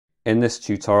In this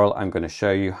tutorial, I'm going to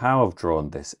show you how I've drawn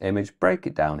this image, break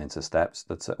it down into steps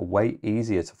that are way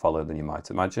easier to follow than you might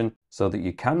imagine, so that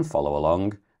you can follow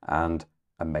along and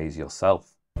amaze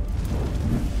yourself.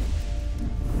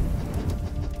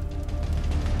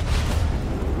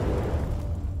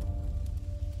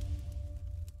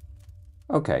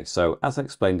 Okay, so as I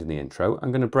explained in the intro,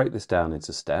 I'm going to break this down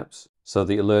into steps so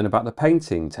that you learn about the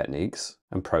painting techniques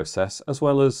and process, as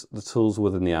well as the tools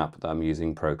within the app that I'm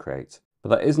using, Procreate. But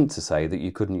that isn't to say that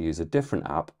you couldn't use a different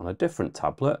app on a different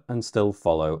tablet and still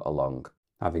follow along.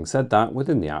 Having said that,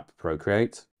 within the app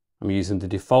Procreate, I'm using the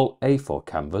default A4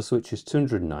 canvas, which is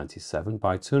 297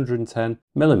 by 210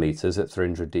 millimeters at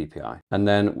 300 dpi. And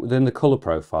then within the color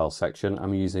profile section,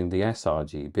 I'm using the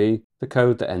sRGB, the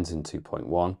code that ends in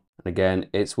 2.1. And again,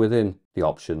 it's within the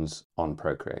options on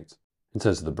Procreate. In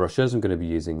terms of the brushes, I'm going to be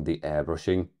using the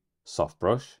airbrushing soft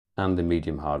brush and the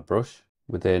medium hard brush.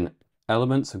 Within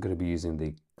elements, I'm going to be using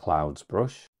the clouds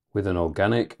brush. Within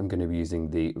organic, I'm going to be using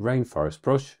the rainforest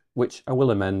brush, which I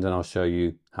will amend, and I'll show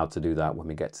you how to do that when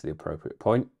we get to the appropriate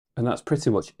point. And that's pretty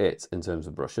much it in terms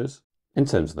of brushes. In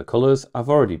terms of the colors, I've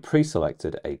already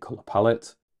pre-selected a color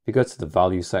palette. If you go to the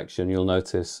value section, you'll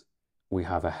notice we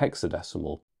have a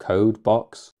hexadecimal code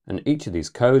box, and each of these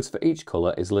codes for each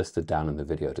color is listed down in the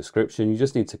video description. You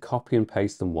just need to copy and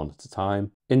paste them one at a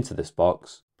time into this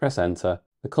box, press enter,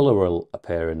 the color will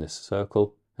appear in this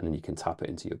circle, and then you can tap it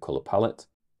into your color palette.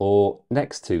 Or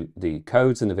next to the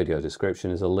codes in the video description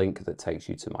is a link that takes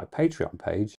you to my Patreon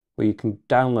page, where you can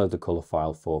download the color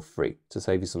file for free to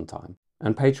save you some time.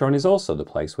 And Patreon is also the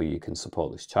place where you can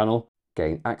support this channel,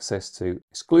 gain access to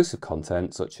exclusive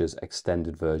content such as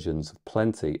extended versions of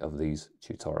plenty of these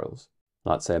tutorials.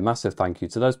 I'd like to say a massive thank you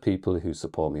to those people who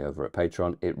support me over at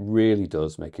Patreon. It really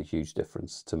does make a huge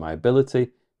difference to my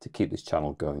ability to keep this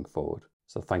channel going forward.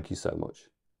 So thank you so much.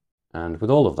 And with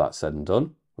all of that said and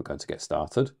done, we're going to get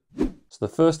started. So the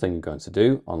first thing I'm going to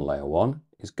do on layer 1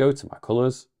 is go to my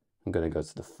colors. I'm going to go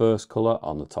to the first color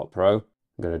on the top row.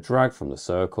 I'm going to drag from the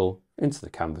circle into the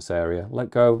canvas area,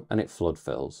 let go, and it flood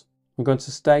fills. I'm going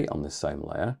to stay on this same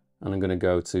layer, and I'm going to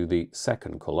go to the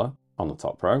second color on the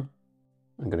top row.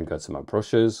 I'm going to go to my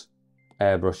brushes,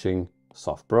 airbrushing,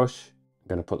 soft brush. I'm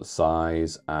going to put the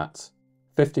size at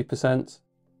 50%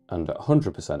 and at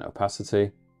 100%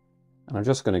 opacity. And I'm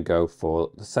just going to go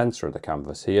for the center of the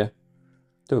canvas here,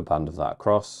 do a band of that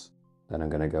across. Then I'm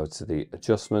going to go to the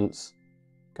adjustments,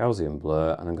 Gaussian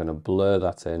blur, and I'm going to blur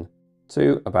that in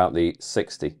to about the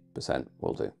 60%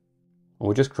 will do. And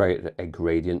we'll just create a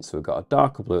gradient. So we've got a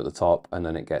darker blue at the top and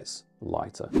then it gets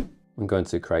lighter. I'm going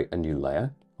to create a new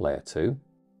layer, layer 2.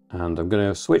 And I'm going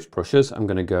to switch brushes. I'm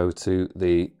going to go to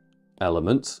the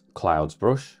element clouds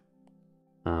brush.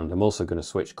 And I'm also going to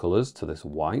switch colors to this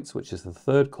white, which is the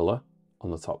third color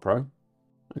on the top row.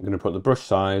 I'm going to put the brush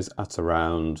size at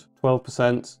around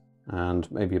 12%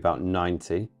 and maybe about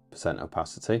 90%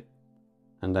 opacity.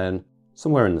 And then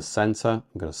somewhere in the center,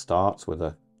 I'm going to start with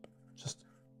just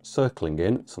circling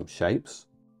in some shapes,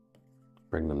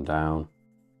 bring them down.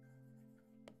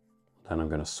 Then I'm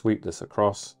going to sweep this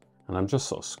across, and I'm just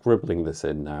sort of scribbling this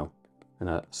in now in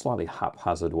a slightly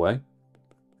haphazard way.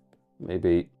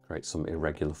 Maybe create some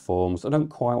irregular forms. I don't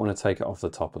quite want to take it off the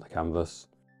top of the canvas,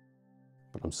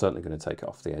 but I'm certainly going to take it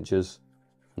off the edges.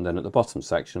 And then at the bottom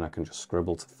section, I can just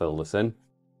scribble to fill this in.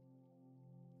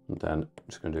 And then I'm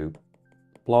just going to do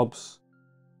blobs,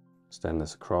 extend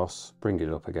this across, bring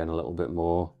it up again a little bit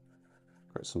more,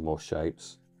 create some more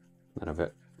shapes, and then have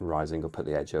it rising up at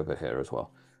the edge over here as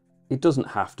well. It doesn't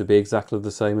have to be exactly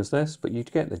the same as this, but you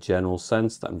get the general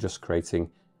sense that I'm just creating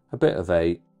a bit of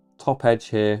a top edge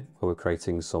here where we're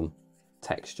creating some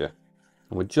texture.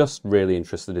 And we're just really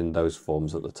interested in those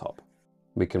forms at the top.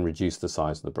 We can reduce the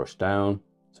size of the brush down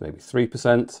to maybe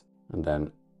 3%, and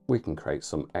then we can create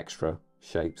some extra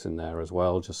shapes in there as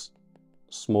well, just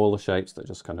smaller shapes that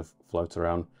just kind of float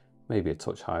around, maybe a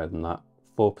touch higher than that,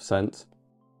 4%.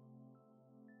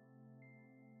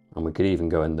 And we could even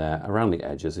go in there around the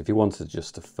edges if you wanted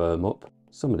just to firm up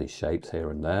some of these shapes here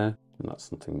and there, and that's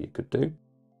something you could do.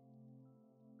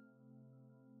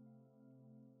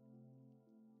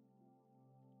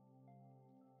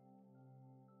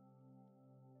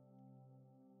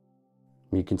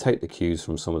 You can take the cues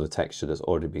from some of the texture that's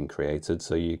already been created,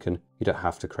 so you don't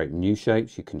have to create new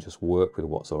shapes, you can just work with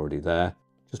what's already there.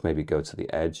 Just maybe go to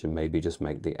the edge and maybe just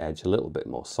make the edge a little bit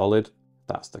more solid.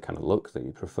 That's the kind of look that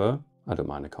you prefer. I don't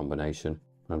mind a combination.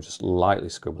 I'm just lightly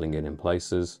scribbling in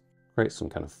places, create some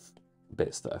kind of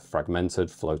bits that are fragmented,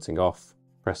 floating off.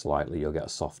 Press lightly, you'll get a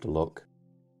softer look.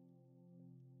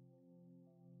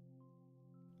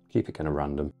 Keep it kind of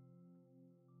random.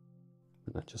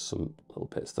 And then just some little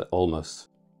bits that almost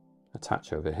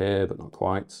attach over here, but not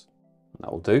quite. And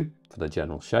that will do for the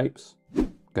general shapes.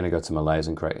 I'm going to go to my layers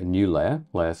and create a new layer,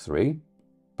 layer 3.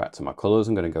 Back to my colors,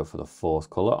 I'm going to go for the 4th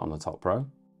color on the top row.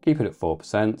 Keep it at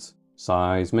 4%.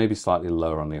 Size, maybe slightly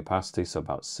lower on the opacity, so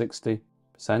about 60%.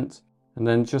 And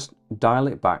then just dial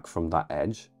it back from that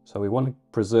edge. So we want to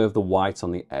preserve the white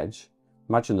on the edge.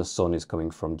 Imagine the sun is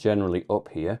coming from generally up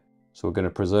here. So we're going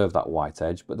to preserve that white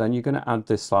edge, but then you're going to add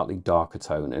this slightly darker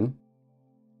tone in,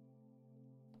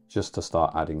 just to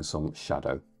start adding some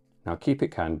shadow. Now keep it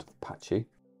kind of patchy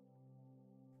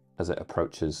as it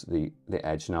approaches the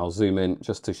edge. Now I'll zoom in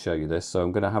just to show you this. So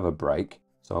I'm going to have a break.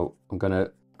 So I'm going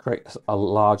to create a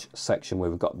large section where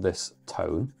we've got this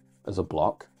tone as a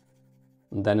block.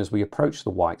 And then as we approach the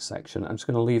white section, I'm just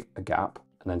going to leave a gap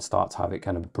and then start to have it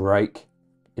kind of break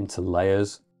into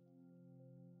layers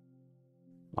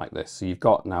like this. So you've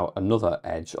got now another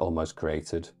edge almost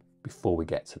created before we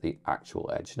get to the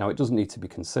actual edge. Now it doesn't need to be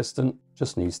consistent,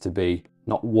 just needs to be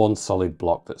not one solid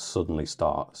block that suddenly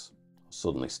stops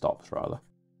rather.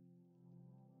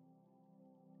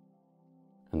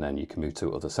 And then you can move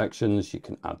to other sections, you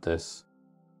can add this.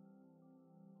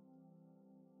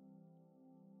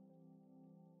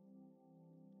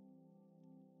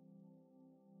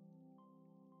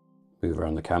 Move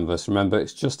around the canvas. Remember,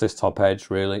 it's just this top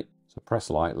edge really. So press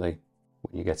lightly.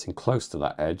 When you're getting close to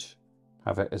that edge,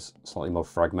 have it as slightly more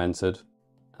fragmented.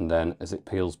 And then as it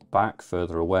peels back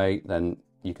further away, then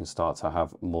you can start to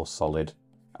have more solid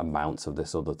amounts of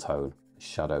this other tone,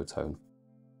 shadow tone.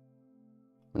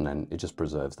 And then it just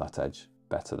preserves that edge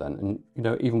better then. And you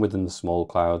know, even within the small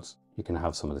clouds, you can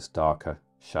have some of this darker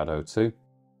shadow too.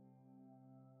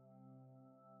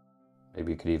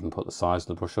 Maybe you could even put the size of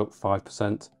the brush up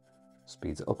 5%,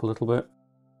 speeds it up a little bit.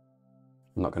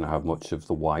 I'm not going to have much of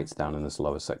the white down in this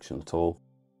lower section at all.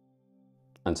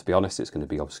 And to be honest, it's going to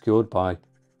be obscured by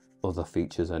other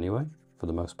features anyway, for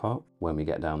the most part, when we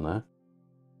get down there.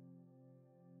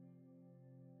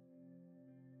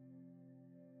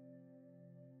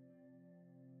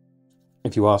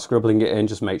 If you are scribbling it in,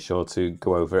 just make sure to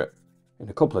go over it in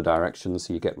a couple of directions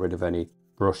so you get rid of any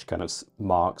brush kind of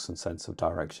marks and sense of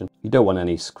direction. You don't want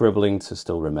any scribbling to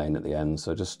still remain at the end,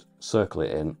 so just circle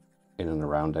it in and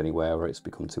around anywhere where it's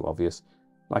become too obvious.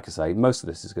 Like I say, most of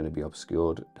this is going to be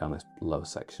obscured down this lower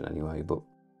section anyway, but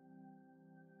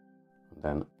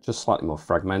then just slightly more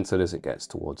fragmented as it gets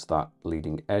towards that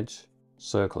leading edge.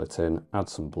 Circle it in, add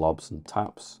some blobs and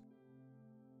taps.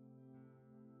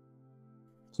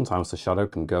 Sometimes the shadow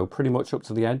can go pretty much up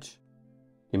to the edge.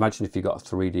 Imagine if you've got a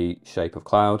 3D shape of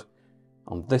cloud.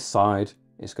 On this side,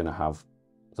 it's going to have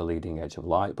the leading edge of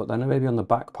light, but then maybe on the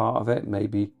back part of it,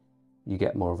 maybe you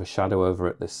get more of a shadow over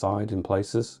at this side in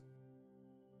places.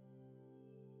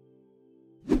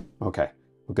 Okay,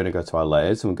 we're going to go to our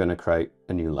layers and we're going to create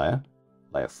a new layer,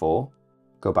 layer 4.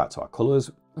 Go back to our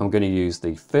colors. I'm going to use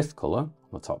the 5th color on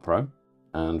the top row,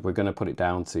 and we're going to put it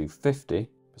down to 50%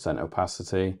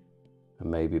 opacity and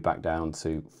maybe back down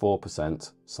to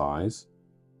 4% size.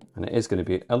 And it is going to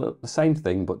be the same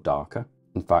thing, but darker.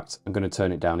 In fact, I'm going to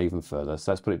turn it down even further.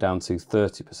 So let's put it down to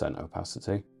 30%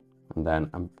 opacity. And then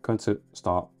I'm going to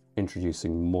start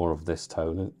introducing more of this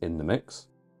tone in the mix.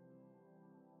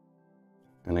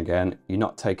 And again, you're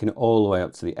not taking it all the way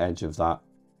up to the edge of that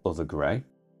other grey.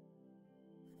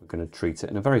 We're going to treat it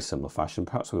in a very similar fashion.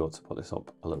 Perhaps we ought to put this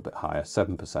up a little bit higher,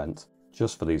 7%,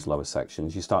 just for these lower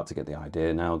sections. You start to get the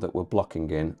idea now that we're blotting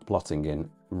in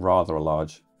rather a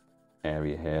large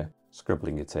area here,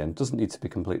 scribbling it in. Doesn't need to be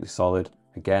completely solid.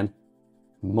 Again,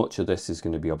 much of this is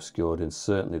going to be obscured in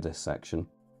certainly this section.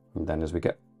 And then as we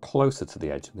get closer to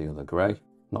the edge of the other grey,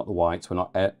 not the white, we're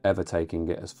not ever taking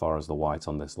it as far as the white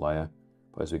on this layer,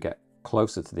 but as we get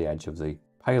closer to the edge of the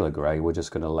paler grey, we're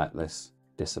just going to let this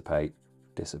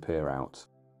disappear out.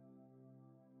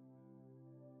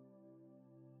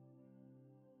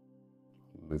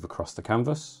 Move across the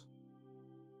canvas.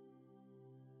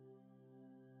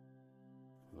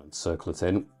 And circle it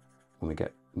in when we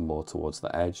get more towards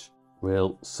the edge.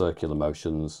 Real circular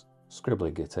motions,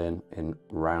 scribbling it in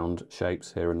round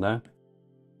shapes here and there.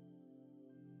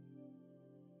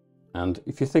 And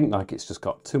if you think like it's just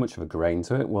got too much of a grain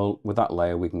to it, well, with that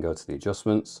layer we can go to the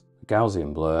adjustments,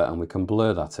 Gaussian blur, and we can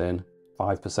blur that in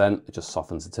 5%. It just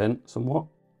softens it in somewhat.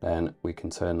 Then we can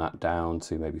turn that down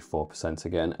to maybe 4%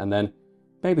 again, and then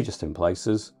maybe just in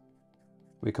places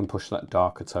we can push that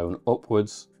darker tone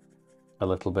upwards a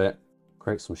little bit,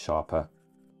 create some sharper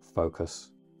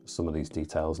focus for some of these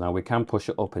details. Now we can push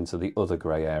it up into the other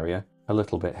grey area a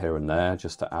little bit here and there,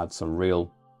 just to add some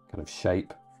real kind of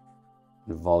shape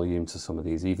and volume to some of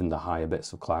these, even the higher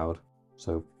bits of cloud.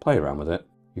 So play around with it.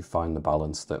 You find the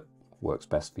balance that works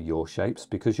best for your shapes,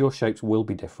 because your shapes will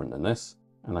be different than this.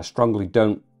 And I strongly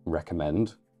don't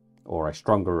recommend, or I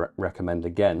strongly recommend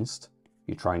against,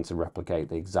 you trying to replicate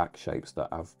the exact shapes that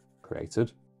I've created.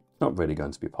 It's not really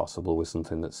going to be possible with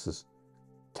something that's as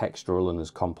textural and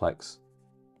as complex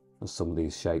as some of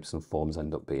these shapes and forms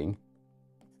end up being.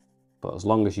 But as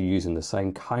long as you're using the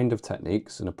same kind of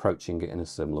techniques and approaching it in a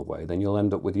similar way, then you'll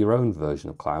end up with your own version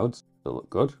of clouds that look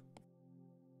good.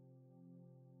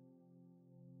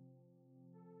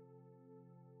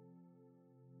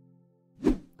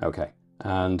 Okay,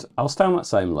 and I'll stay on that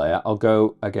same layer. I'll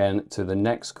go again to the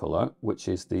next colour, which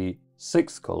is the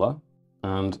 6th colour,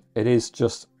 and it is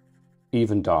just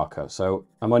even darker. So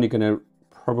I'm only going to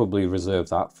probably reserve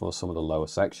that for some of the lower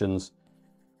sections,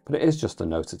 but it is just a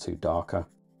note or two darker.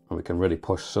 And we can really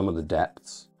push some of the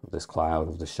depths of this cloud,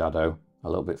 of the shadow, a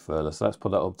little bit further. So let's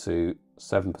put that up to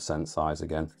 7% size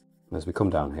again. And as we come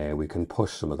down here, we can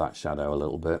push some of that shadow a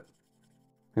little bit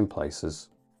in places,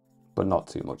 but not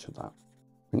too much of that.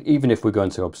 And even if we're going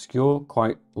to obscure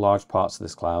quite large parts of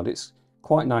this cloud, it's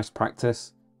quite nice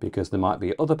practice, because there might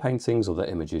be other paintings, other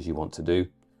images you want to do,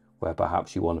 where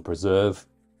perhaps you want to preserve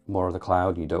more of the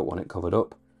cloud and you don't want it covered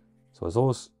up. So it's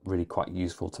always really quite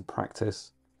useful to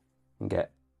practice and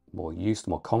get more used,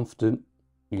 more confident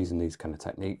using these kind of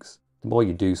techniques. The more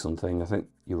you do something, I think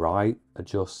your eye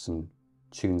adjusts and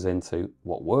tunes into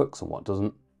what works and what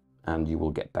doesn't, and you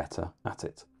will get better at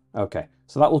it. Okay,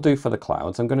 so that will do for the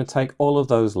clouds. I'm going to take all of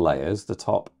those layers, the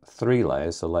top 3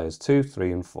 layers, so layers 2,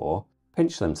 3 and 4,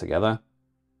 pinch them together,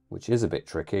 which is a bit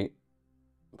tricky,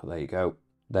 but there you go.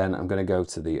 Then I'm going to go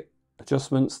to the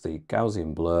adjustments, the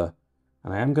Gaussian blur,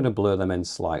 and I am going to blur them in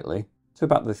slightly to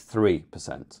about the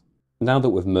 3%. Now that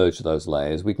we've merged those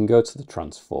layers, we can go to the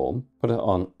transform, put it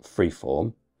on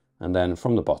freeform, and then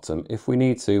from the bottom, if we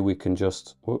need to, we can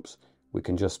just, we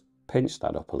can just pinch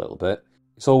that up a little bit.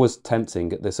 It's always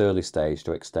tempting at this early stage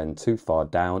to extend too far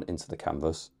down into the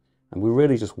canvas, and we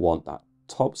really just want that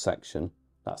top section.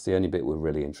 That's the only bit we're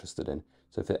really interested in.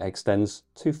 So if it extends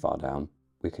too far down,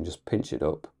 we can just pinch it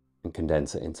up and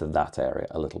condense it into that area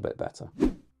a little bit better.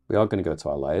 We are going to go to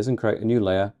our layers and create a new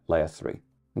layer, layer 3.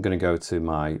 I'm going to go to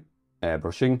my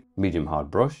airbrushing, medium hard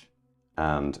brush,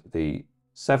 and the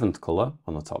 7th colour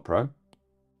on the top row. I'm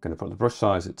going to put the brush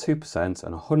size at 2%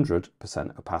 and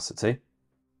 100% opacity.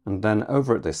 And then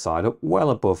over at this side, up well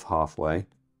above halfway,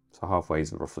 so halfway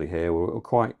is roughly here, we're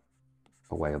quite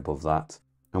a way above that.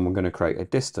 And we're going to create a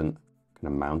distant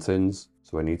kind of mountains.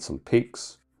 So we need some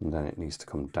peaks, and then it needs to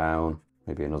come down,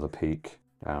 maybe another peak,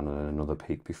 down and another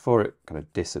peak before it kind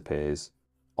of disappears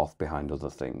off behind other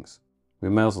things. We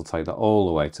may as well take that all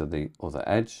the way to the other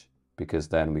edge, because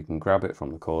then we can grab it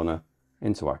from the corner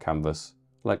into our canvas,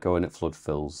 let go, and it flood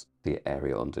fills the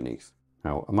area underneath.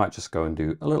 Now, I might just go and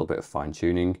do a little bit of fine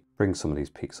tuning, bring some of these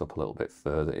peaks up a little bit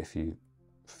further if you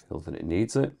feel that it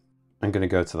needs it. I'm going to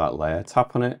go to that layer,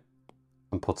 tap on it,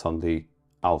 and put on the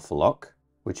alpha lock,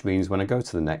 which means when I go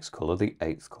to the next colour, the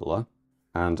 8th colour,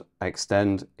 and I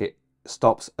extend, it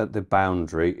stops at the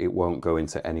boundary. It won't go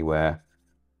into anywhere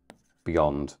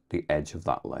beyond the edge of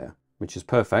that layer, which is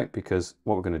perfect, because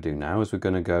what we're going to do now is we're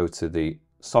going to go to the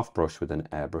soft brush with an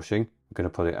airbrushing. I'm going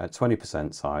to put it at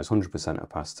 20% size, 100%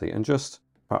 opacity, and just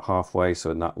about halfway, so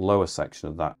in that lower section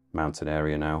of that mountain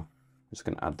area now, I'm just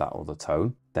going to add that other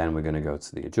tone. Then we're going to go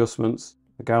to the adjustments,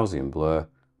 the Gaussian blur.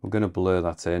 We're going to blur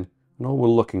that in, and all we're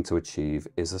looking to achieve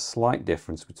is a slight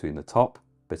difference between the top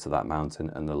bit of that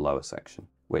mountain and the lower section,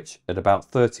 which at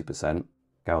about 30%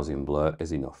 Gaussian blur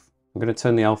is enough. I'm going to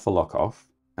turn the alpha lock off,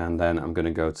 and then I'm going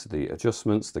to go to the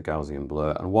adjustments, the Gaussian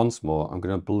blur, and once more I'm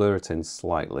going to blur it in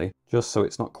slightly, just so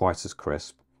it's not quite as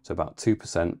crisp. So about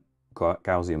 2%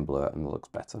 Gaussian blur, and it looks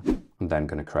better. I'm then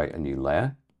going to create a new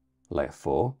layer, layer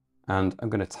 4, and I'm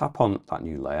going to tap on that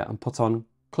new layer and put on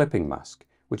clipping mask,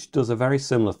 which does a very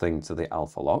similar thing to the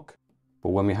alpha lock. But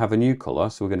when we have a new colour,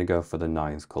 so we're going to go for the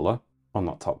 9th colour on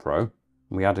that top row, and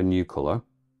we add a new colour,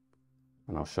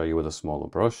 and I'll show you with a smaller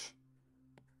brush.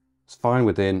 It's fine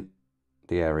within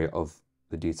the area of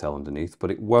the detail underneath,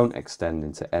 but it won't extend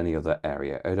into any other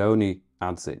area. It only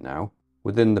adds it now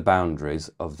within the boundaries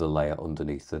of the layer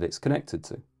underneath that it's connected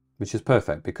to, which is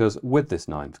perfect, because with this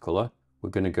 9th colour, we're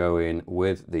going to go in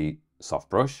with the soft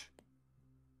brush.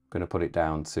 I'm going to put it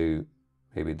down to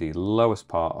maybe the lowest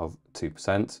part of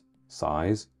 2%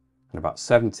 size and about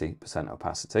 70%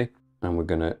 opacity. And we're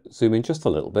going to zoom in just a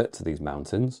little bit to these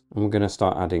mountains, and we're going to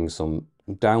start adding some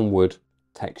downward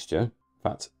texture. In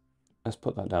fact, let's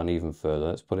put that down even further.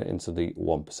 Let's put it into the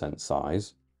 1%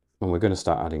 size. And we're going to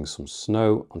start adding some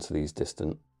snow onto these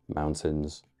distant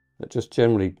mountains that just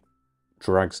generally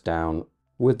drags down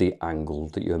with the angle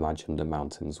that you imagine the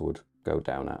mountains would go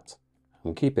down at.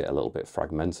 and keep it a little bit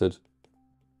fragmented.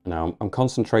 Now I'm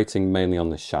concentrating mainly on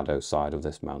the shadow side of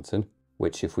this mountain,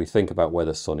 which if we think about where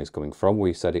the sun is coming from,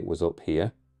 we said it was up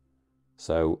here.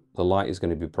 So the light is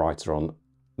going to be brighter on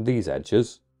these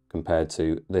edges compared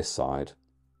to this side,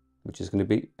 which is going to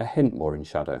be a hint more in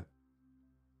shadow.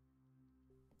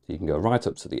 So you can go right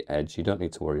up to the edge. You don't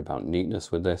need to worry about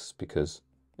neatness with this because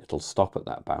it'll stop at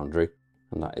that boundary,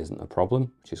 and that isn't a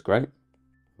problem, which is great.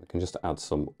 We can just add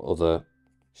some other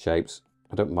shapes.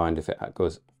 I don't mind if it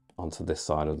goes onto this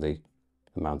side of the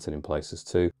mountain in places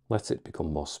too. Let it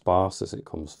become more sparse as it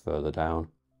comes further down,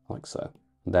 like so.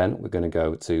 And then we're going to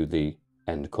go to the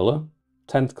end colour,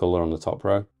 10th colour on the top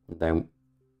row, and then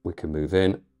we can move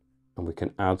in and we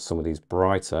can add some of these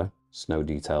brighter snow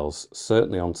details,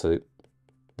 certainly onto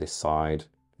this side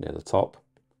near the top.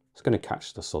 It's going to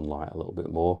catch the sunlight a little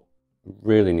bit more.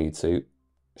 Really need to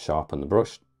sharpen the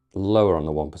brush, lower on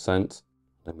the 1%,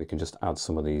 then we can just add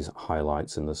some of these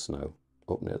highlights in the snow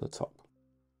up near the top.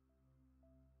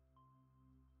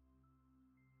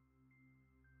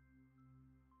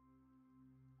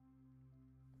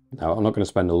 Now, I'm not going to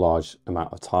spend a large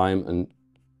amount of time and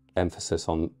emphasis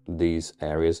on these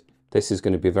areas. This is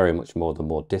going to be very much more the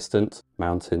more distant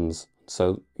mountains.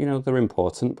 So, you know, they're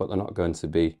important, but they're not going to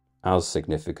be as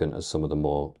significant as some of the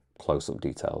more close-up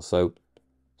details. So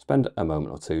spend a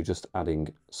moment or two just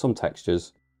adding some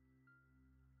textures.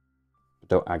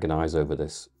 Don't agonize over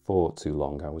this for too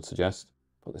long, I would suggest.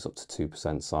 Put this up to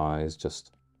 2% size,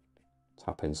 just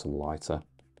tap in some lighter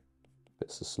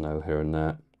bits of snow here and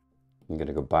there. I'm going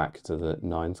to go back to the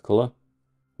 9th colour,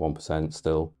 1%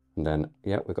 still, and then,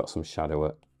 yeah, we've got some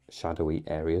shadowy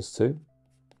areas too.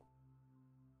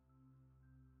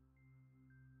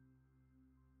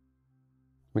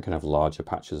 We can have larger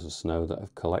patches of snow that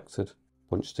have collected,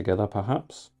 bunched together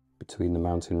perhaps, between the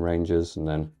mountain ranges and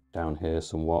then down here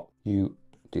somewhat. You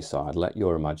decide, let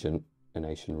your imagination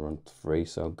run free.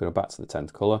 So go back to the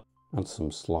 10th colour, add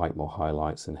some slight more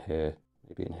highlights in here,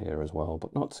 maybe in here as well,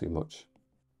 but not too much.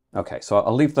 Okay, so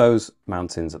I'll leave those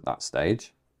mountains at that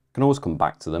stage. I can always come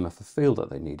back to them if I feel that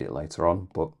they need it later on,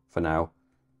 but for now,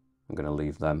 I'm going to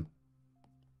leave them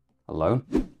alone.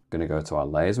 I'm going to go to our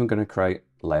layers. I'm going to create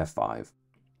layer 5.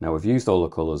 Now we've used all the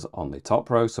colours on the top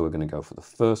row, so we're going to go for the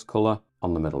first colour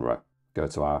on the middle row. Go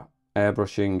to our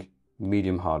airbrushing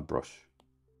medium hard brush,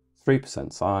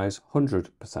 3% size,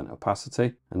 100%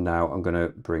 opacity, and now I'm going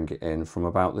to bring it in from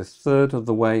about the third of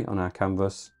the way on our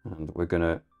canvas, and we're going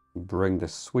to bring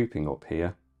this sweeping up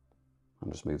here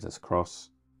and just move this across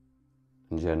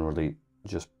and generally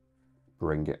just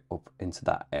bring it up into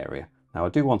that area. Now I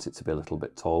do want it to be a little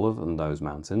bit taller than those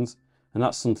mountains, and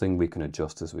that's something we can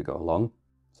adjust as we go along.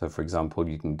 So for example,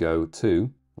 you can go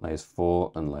to layers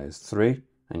 4 and layers 3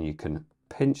 and you can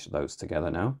pinch those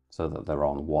together now so that they're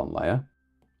on one layer.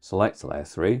 Select layer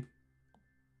 3,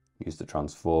 use the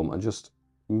transform and just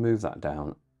move that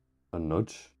down a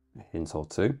nudge, a hint or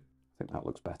two. I think that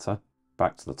looks better.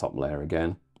 Back to the top layer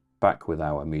again, back with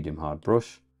our medium hard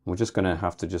brush. We're just going to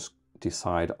have to just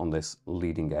decide on this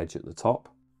leading edge at the top.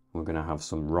 We're going to have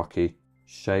some rocky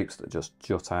shapes that just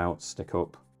jut out, stick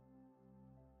up.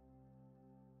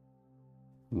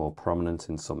 More prominent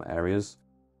in some areas.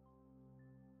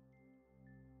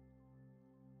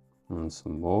 And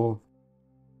some more.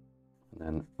 And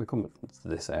then we come to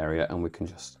this area and we can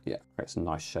just, yeah, create some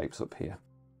nice shapes up here.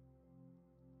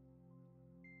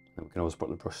 And we can always put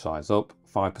the brush size up,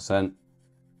 5%.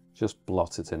 Just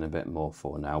blot it in a bit more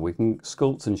for now. We can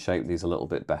sculpt and shape these a little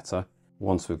bit better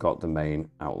once we've got the main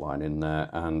outline in there.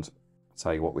 And I'll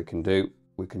tell you what we can do.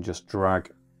 We can just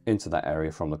drag into that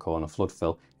area from the corner flood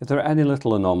fill. If there are any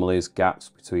little anomalies, gaps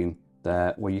between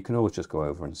there, well, you can always just go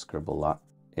over and scribble that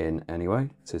in anyway.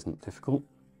 It isn't difficult.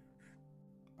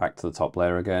 Back to the top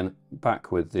layer again,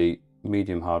 back with the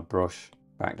medium hard brush,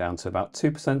 back down to about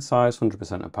 2% size,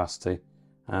 100% opacity.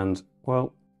 And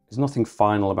well, there's nothing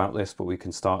final about this, but we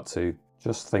can start to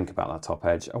just think about that top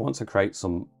edge. I want to create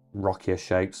some rockier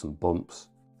shapes, some bumps,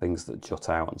 things that jut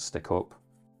out and stick up.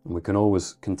 And we can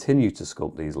always continue to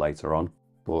sculpt these later on,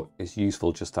 but it's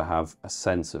useful just to have a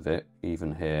sense of it,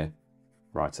 even here,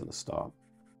 right at the start.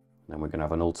 And then we're going to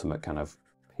have an ultimate kind of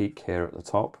peak here at the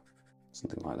top,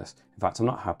 something like this. In fact, I'm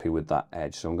not happy with that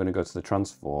edge, so I'm going to go to the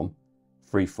transform,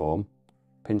 freeform,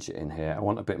 pinch it in here. I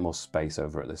want a bit more space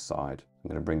over at this side. I'm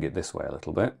going to bring it this way a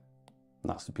little bit. And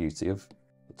that's the beauty of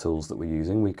the tools that we're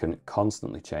using. We can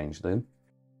constantly change them.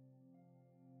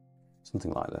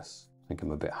 Something like this. I think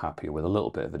I'm a bit happier with a little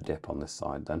bit of a dip on this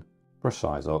side then. Brush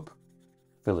size up,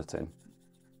 fill it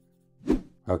in.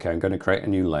 Okay, I'm going to create a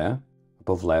new layer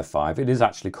above layer 5. It is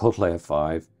actually called layer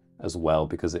 5 as well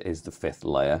because it is the 5th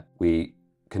layer. We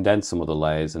condensed some other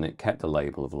layers and it kept the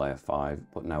label of layer 5,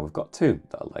 but now we've got two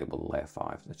that are labeled layer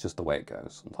 5. It's just the way it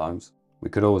goes sometimes. We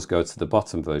could always go to the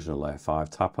bottom version of layer 5,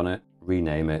 tap on it,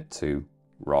 rename it to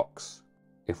rocks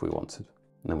if we wanted.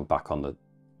 And then we're back on the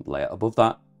layer above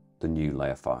that, the new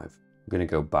layer 5. We're going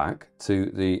to go back to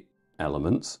the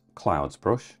elements, clouds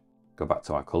brush, go back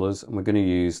to our colors, and we're going to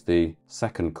use the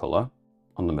second color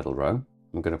on the middle row.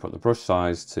 I'm going to put the brush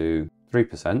size to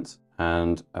 3%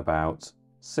 and about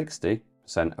 60%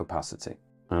 opacity.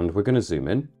 And we're going to zoom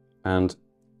in, and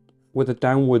with a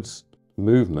downwards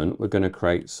movement, we're going to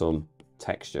create some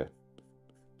texture,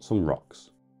 some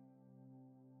rocks.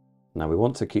 Now we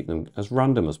want to keep them as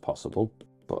random as possible,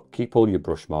 but keep all your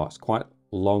brush marks, quite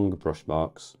long brush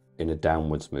marks, in a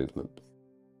downwards movement.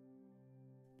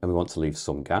 And we want to leave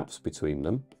some gaps between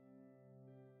them.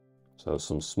 So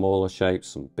some smaller shapes,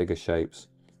 some bigger shapes.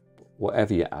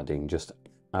 Whatever you're adding, just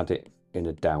add it in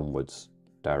a downwards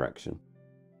direction.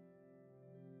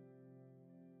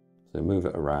 So move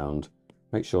it around,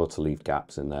 make sure to leave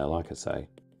gaps in there, like I say,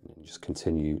 and just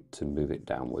continue to move it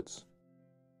downwards.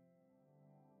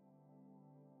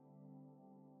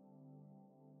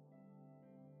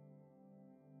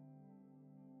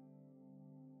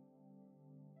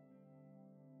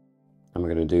 And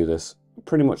we're going to do this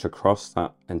pretty much across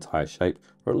that entire shape,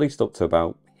 or at least up to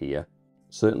about here.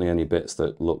 Certainly any bits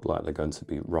that look like they're going to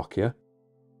be rockier.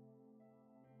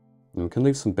 And we can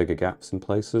leave some bigger gaps in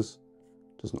places.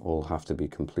 Doesn't all have to be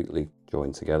completely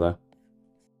joined together.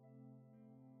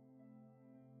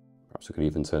 Perhaps we could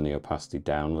even turn the opacity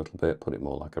down a little bit, put it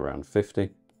more like around 50.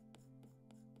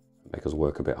 Make us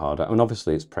work a bit harder. And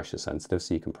obviously it's pressure sensitive,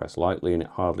 so you can press lightly and it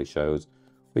hardly shows.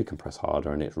 Or you can press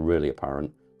harder and it's really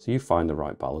apparent. So you find the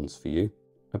right balance for you.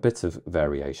 A bit of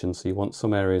variation, so you want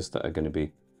some areas that are going to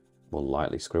be more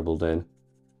lightly scribbled in,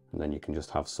 and then you can just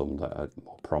have some that are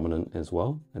more prominent as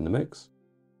well in the mix.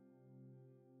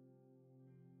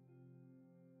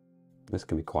 This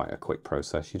can be quite a quick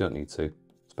process. You don't need to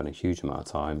spend a huge amount of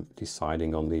time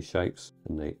deciding on these shapes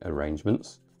and the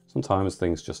arrangements. Sometimes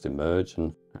things just emerge,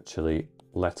 and actually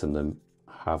letting them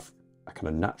have a kind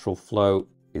of natural flow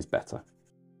is better.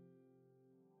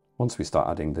 Once we start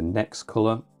adding the next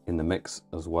color in the mix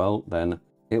as well, then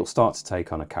it'll start to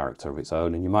take on a character of its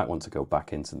own, and you might want to go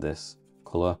back into this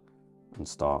color and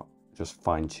start just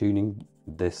fine-tuning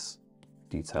this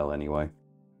detail anyway.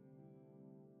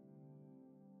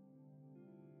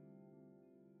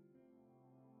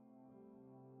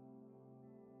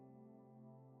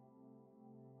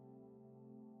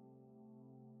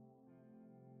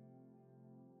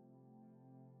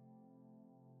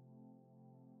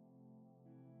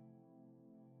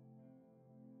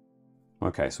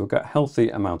 Okay, so we've got a healthy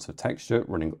amount of texture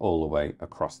running all the way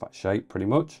across that shape pretty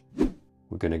much.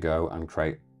 We're going to go and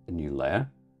create a new layer,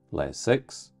 layer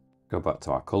 6, go back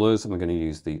to our colors, and we're going to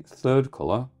use the third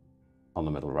color on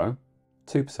the middle row,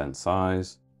 2%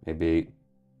 size, maybe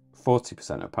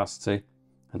 40% opacity.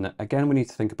 And then again, we need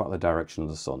to think about the direction of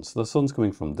the sun. So the sun's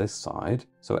coming from this side,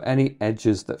 so any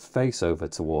edges that face over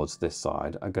towards this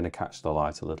side are going to catch the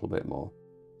light a little bit more.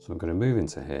 So I'm going to move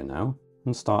into here now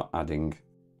and start adding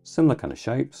similar kind of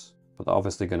shapes, but they're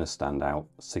obviously going to stand out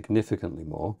significantly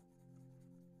more.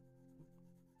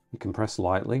 You can press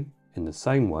lightly in the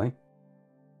same way.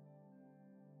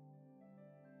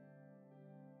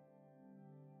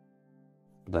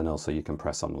 But then also you can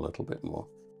press on a little bit more.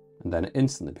 And then it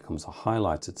instantly becomes a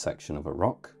highlighted section of a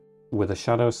rock with a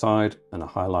shadow side and a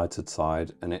highlighted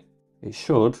side, and it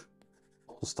should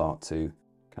all start to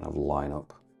kind of line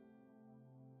up.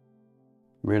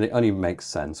 Really only makes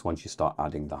sense once you start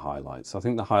adding the highlights. I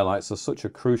think the highlights are such a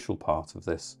crucial part of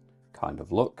this kind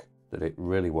of look that it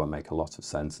really won't make a lot of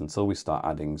sense until we start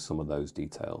adding some of those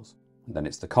details. And then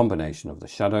it's the combination of the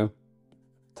shadow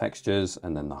textures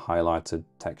and then the highlighted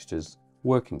textures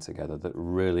working together that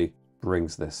really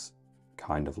brings this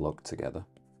kind of look together.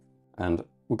 And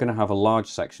we're going to have a large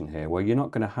section here where you're not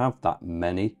going to have that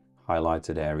many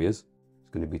highlighted areas.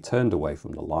 It's going to be turned away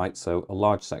from the light, so a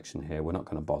large section here we're not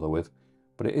going to bother with.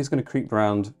 But it is going to creep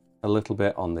around a little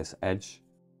bit on this edge.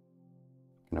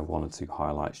 You know, 1 or 2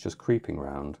 highlights just creeping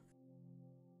around.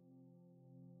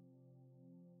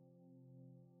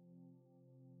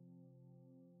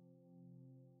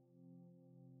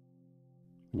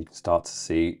 You can start to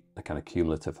see the kind of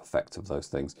cumulative effect of those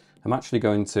things. I'm actually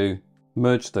going to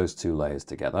merge those 2 layers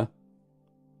together,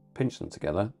 pinch them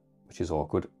together, which is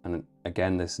awkward. And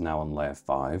again, this is now on layer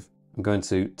 5. I'm going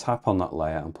to tap on that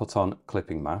layer and put on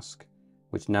clipping mask,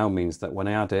 which now means that when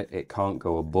I add it, it can't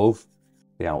go above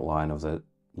the outline of the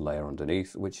layer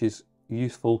underneath, which is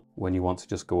useful when you want to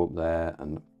just go up there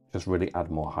and just really add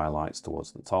more highlights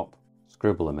towards the top.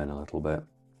 Scribble them in a little bit.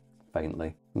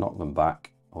 faintly, knock them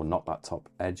back, or knock that top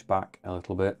edge back a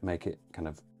little bit, make it kind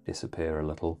of disappear a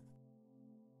little.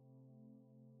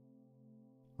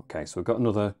 Okay, so we've got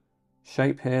another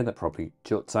shape here that probably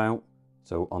juts out.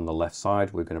 So on the left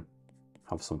side, we're going to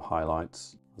have some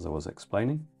highlights, as I was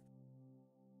explaining.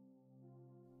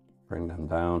 Bring them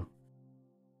down.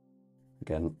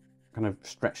 Again, kind of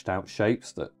stretched out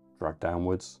shapes that drag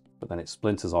downwards, but then it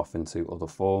splinters off into other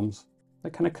forms. They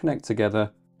kind of connect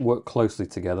together, work closely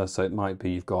together. So it might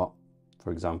be you've got,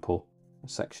 for example, a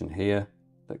section here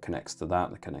that connects to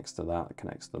that, that connects to that, that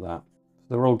connects to that.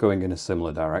 They're all going in a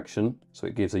similar direction, so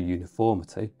it gives a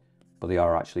uniformity, but they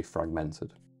are actually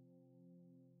fragmented.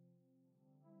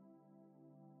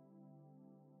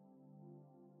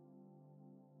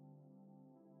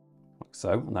 Like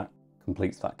so, and that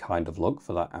completes that kind of look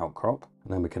for that outcrop.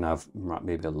 And then we can have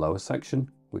maybe a lower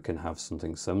section. We can have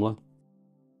something similar,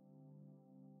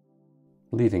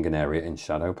 leaving an area in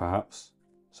shadow perhaps,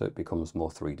 so it becomes more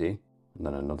 3D. And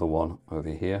then another one over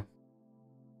here.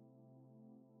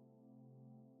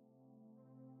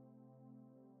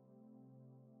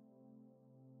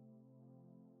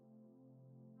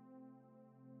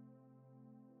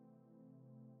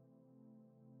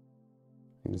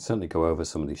 You can certainly go over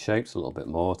some of these shapes a little bit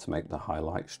more to make the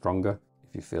highlight stronger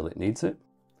if you feel it needs it.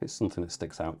 If it's something that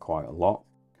sticks out quite a lot,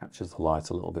 catches the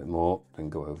light a little bit more, then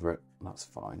go over it, that's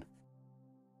fine.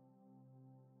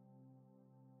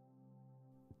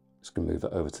 Just going to move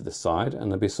it over to the side, and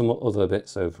there'll be some other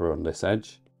bits over on this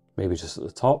edge. Maybe just at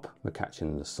the top, we're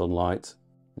catching the sunlight.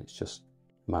 It's just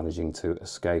managing to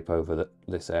escape over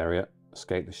this area,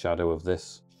 escape the shadow of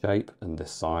this shape and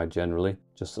this side generally,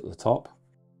 just at the top,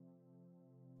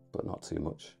 but not too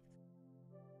much.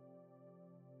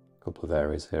 A couple of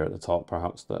areas here at the top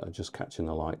perhaps that are just catching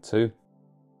the light too.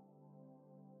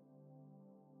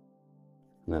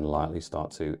 And then lightly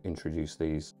start to introduce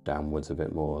these downwards a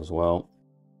bit more as well.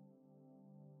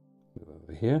 Move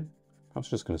over here. I'm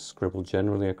just going to scribble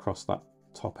generally across that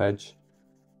top edge.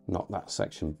 Knock that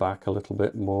section back a little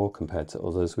bit more compared to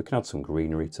others. We can add some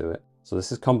greenery to it. So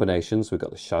this is combinations. We've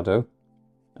got the shadow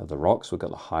of the rocks. We've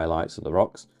got the highlights of the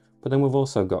rocks. But then we've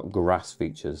also got grass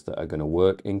features that are going to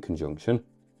work in conjunction,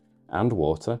 and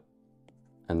water.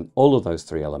 And all of those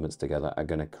three elements together are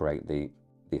going to create the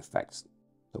effects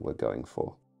that we're going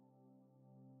for.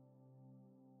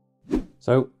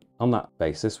 So on that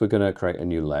basis, we're going to create a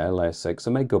new layer, layer 6.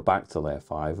 I may go back to layer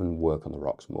 5 and work on the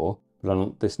rocks more. But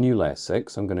on this new layer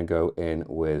 6, I'm going to go in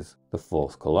with the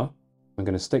 4th color. I'm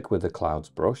going to stick with the clouds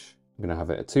brush. I'm going to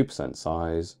have it at 2%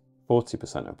 size,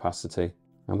 40% opacity.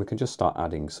 And we can just start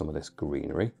adding some of this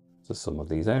greenery to some of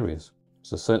these areas.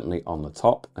 So certainly on the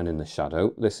top and in the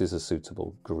shadow, this is a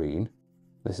suitable green.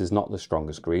 This is not the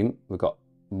strongest green. We've got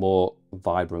more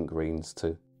vibrant greens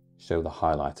to show the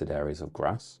highlighted areas of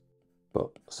grass. But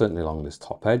certainly along this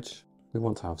top edge, we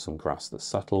want to have some grass that's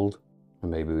settled.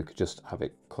 And maybe we could just have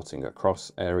it cutting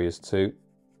across areas too.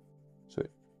 So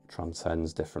it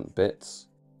transcends different bits,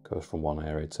 goes from one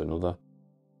area to another.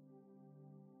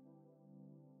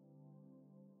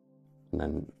 And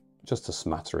then just a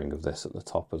smattering of this at the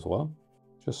top as well.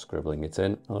 Just scribbling it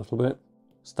in a little bit.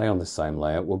 Stay on the same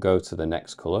layer. We'll go to the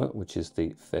next color, which is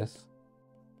the 5th.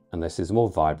 And this is more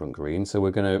vibrant green. So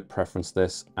we're going to preference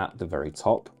this at the very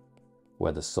top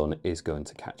where the sun is going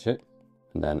to catch it.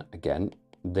 And then again,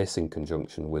 this in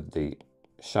conjunction with the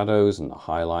shadows and the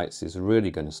highlights is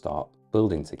really going to start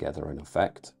building together an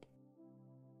effect,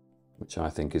 which I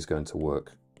think is going to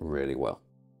work really well.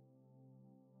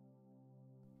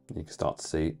 You can start to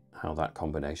see how that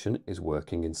combination is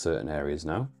working in certain areas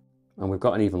now. And we've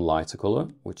got an even lighter color,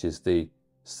 which is the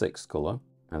 6th color.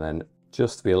 And then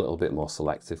just to be a little bit more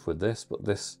selective with this, but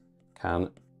this can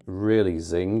really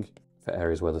zing for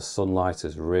areas where the sunlight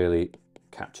has really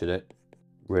captured it,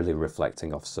 really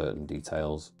reflecting off certain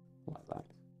details like that.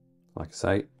 Like I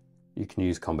say, you can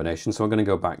use combinations. So I'm going to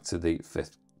go back to the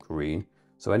 5th green.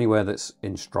 So anywhere that's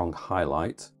in strong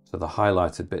highlight, so the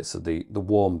highlighted bits of the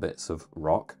warm bits of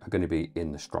rock are going to be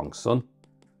in the strong sun.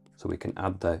 So we can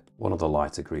add one of the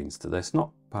lighter greens to this,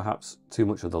 not perhaps too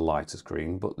much of the lightest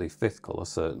green, but the 5th color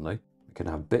certainly. We can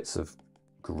have bits of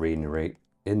greenery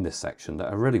in this section that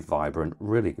are really vibrant,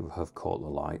 really have caught the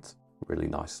light really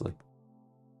nicely.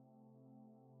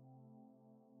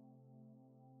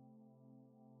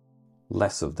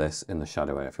 Less of this in the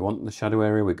shadow area. If you want the shadow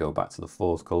area, we go back to the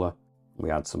 4th color.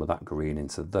 We add some of that green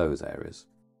into those areas.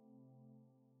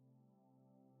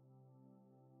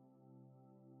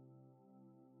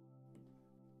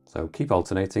 So keep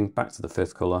alternating back to the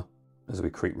 5th color. As we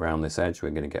creep round this edge, we're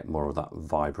going to get more of that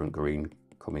vibrant green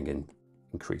coming in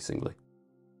increasingly.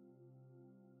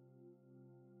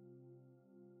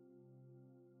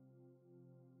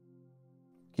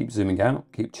 keep zooming out,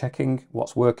 keep checking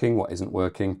what's working, what isn't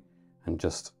working, and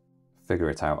just figure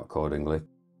it out accordingly.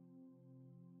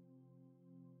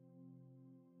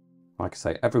 Like I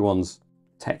say, everyone's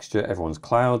texture, everyone's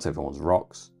clouds, everyone's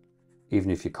rocks, even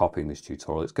if you're copying this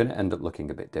tutorial, it's going to end up looking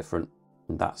a bit different.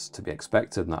 And that's to be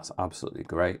expected, and that's absolutely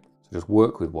great. So just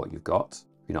work with what you've got.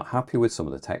 If you're not happy with some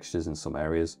of the textures in some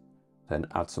areas, then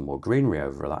add some more greenery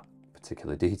over that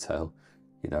particular detail.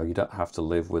 You know, you don't have to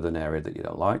live with an area that you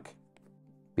don't like.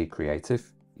 Be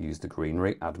creative, use the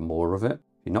greenery, add more of it.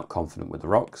 If you're not confident with the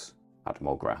rocks, add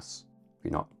more grass. If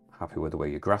you're not happy with the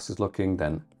way your grass is looking,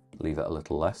 then leave it a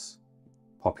little less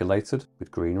populated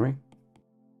with greenery.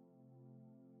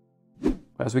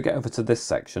 But as we get over to this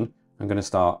section, I'm going to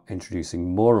start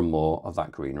introducing more and more of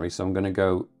that greenery. So I'm going to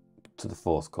go to the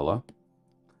fourth colour.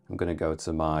 I'm going to go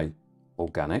to my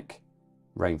organic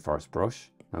rainforest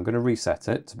brush. I'm going to reset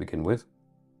it to begin with.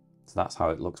 So that's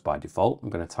how it looks by default. I'm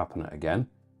going to tap on it again.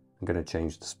 I'm going to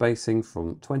change the spacing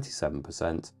from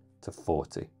 27% to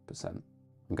 40%.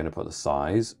 I'm going to put the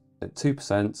size at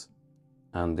 2%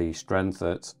 and the strength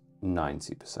at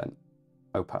 90%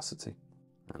 opacity.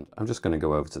 And I'm just going to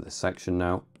go over to this section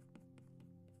now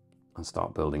and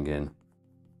start building in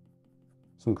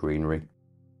some greenery.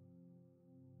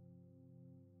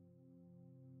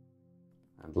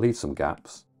 And leave some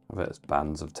gaps, have it as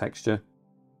bands of texture.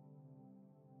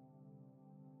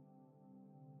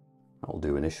 That'll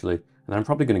do initially. And then I'm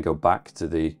probably going to go back to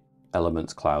the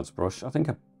Elements Clouds brush. I think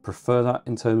I prefer that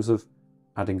in terms of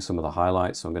adding some of the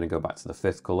highlights. So I'm going to go back to the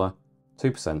fifth colour,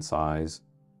 2% size,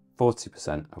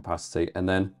 40% opacity, and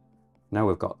then now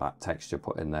we've got that texture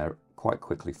put in there quite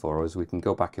quickly for us, we can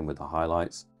go back in with the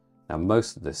highlights. Now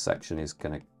most of this section is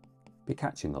going to be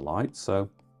catching the light, so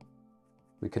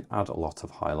we can add a lot of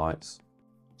highlights,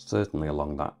 certainly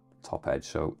along that top edge.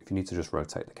 So if you need to just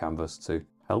rotate the canvas to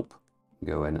help,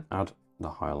 go in and add the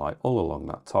highlight all along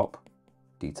that top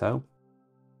detail,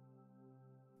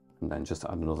 and then just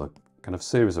add another kind of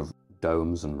series of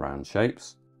domes and round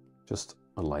shapes, just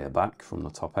a layer back from the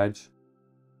top edge.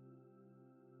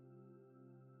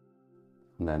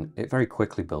 And then it very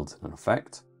quickly builds an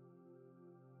effect,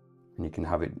 and you can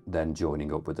have it then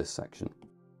joining up with this section.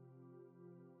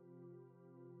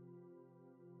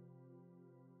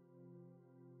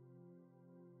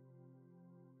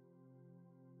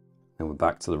 Then we're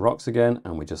back to the rocks again,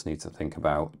 and we just need to think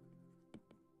about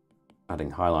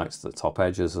adding highlights to the top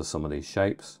edges of some of these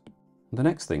shapes. And the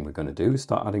next thing we're going to do is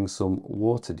start adding some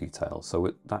water detail.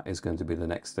 So that is going to be the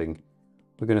next thing.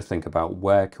 We're going to think about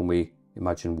where can we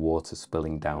imagine water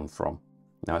spilling down from.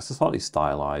 Now it's a slightly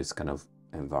stylized kind of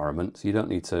environment, so you don't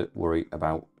need to worry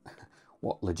about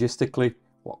what logistically,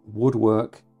 what would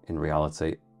work in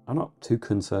reality. I'm not too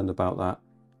concerned about that.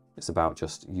 It's about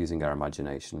just using our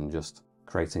imagination and just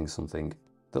creating something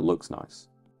that looks nice.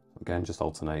 Again, just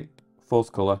alternate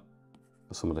fourth colour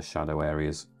for some of the shadow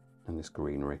areas and this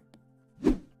greenery.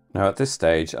 Now at this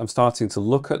stage, I'm starting to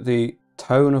look at the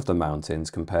tone of the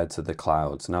mountains compared to the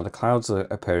clouds. Now the clouds are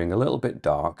appearing a little bit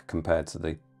dark compared to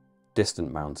the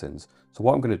distant mountains. So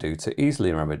what I'm going to do to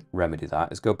easily remedy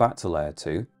that is go back to layer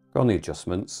 2, go on the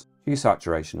adjustments, hue,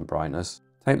 saturation and brightness,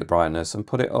 take the brightness and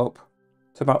put it up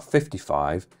to about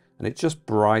 55, and it just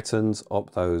brightens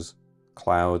up those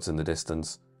clouds in the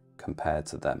distance compared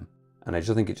to them. And I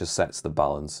just think it just sets the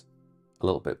balance a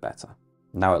little bit better.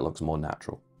 Now it looks more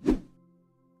natural.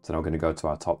 So now we're going to go to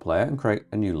our top layer and create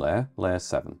a new layer, layer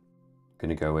 7. I'm going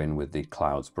to go in with the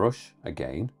clouds brush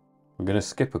again. We're going to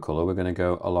skip a colour, we're going to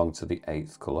go along to the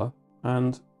 8th colour,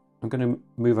 and I'm going to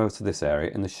move over to this area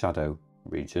in the shadow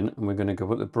region, and we're going to go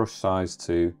put the brush size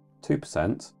to 2%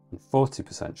 and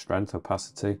 40% strength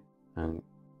opacity, and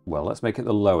well, let's make it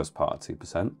the lowest part of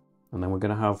 2%, and then we're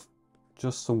going to have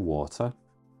just some water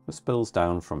that spills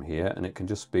down from here, and it can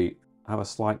just be have a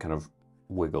slight kind of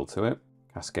wiggle to it,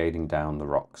 cascading down the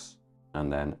rocks.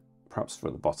 And then perhaps for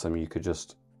the bottom you could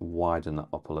just widen that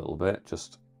up a little bit,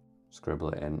 just scribble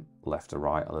it in left to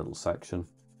right a little section,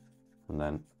 and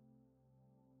then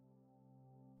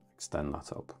extend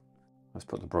that up. Let's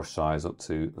put the brush size up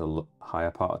to the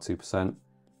higher part of 2%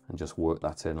 and just work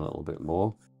that in a little bit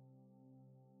more.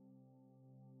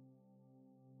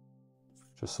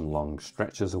 Just some long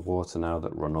stretches of water now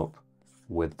that run up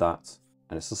with that.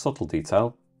 And it's a subtle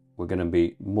detail. We're going to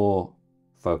be more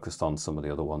focused on some of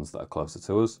the other ones that are closer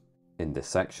to us in this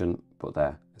section,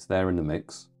 but it's there in the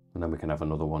mix. And then we can have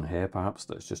another one here perhaps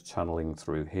that's just channeling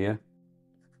through here.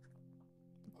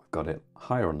 We've got it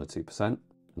higher on the 2%, and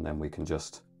then we can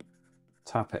just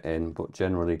tap it in, but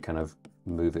generally kind of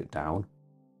move it down.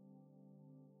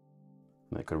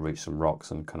 And it could reach some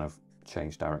rocks and kind of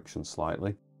change direction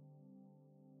slightly.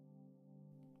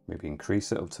 maybe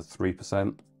increase it up to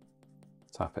 3%.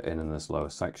 Tap it in this lower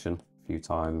section a few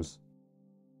times.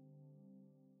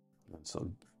 And sort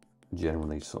of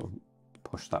generally sort of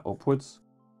push that upwards.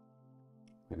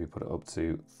 Maybe put it up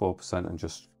to 4% and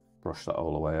just brush that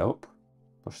all the way up.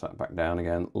 Push that back down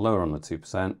again, lower on the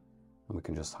 2%, and we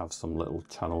can just have some little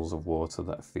channels of water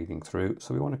that are feeding through.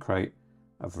 So we want to create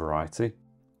a variety,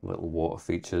 little water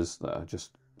features that are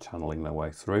just channeling their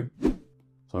way through.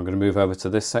 So I'm going to move over to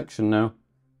this section now.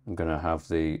 I'm going to have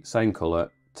the same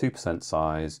color, 2%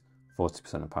 size,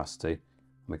 40% opacity.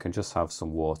 We can just have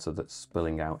some water that's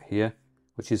spilling out here,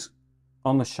 which is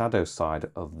on the shadow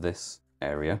side of this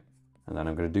area. And then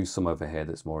I'm going to do some over here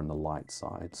that's more on the light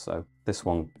side. So this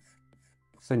one,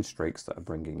 thin streaks that are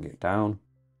bringing it down.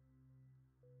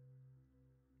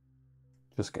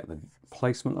 Just get the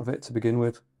placement of it to begin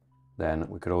with. Then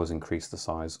we could always increase the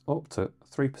size up to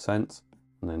 3%.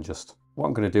 And then just what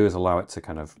I'm going to do is allow it to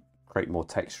kind of create more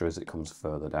texture as it comes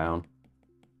further down.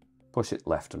 Push it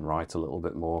left and right a little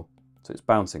bit more. So it's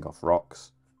bouncing off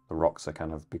rocks. The rocks are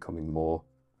kind of becoming more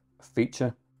a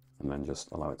feature. And then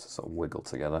just allow it to sort of wiggle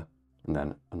together. And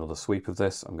then another sweep of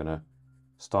this. I'm going to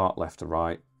start left to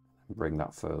right and bring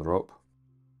that further up.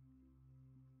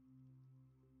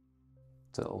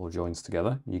 So it all joins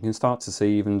together. You can start to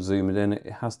see, even zooming in,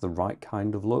 it has the right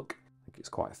kind of look. I think it's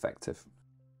quite effective.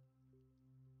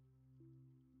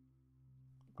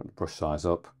 Put the brush size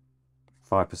up,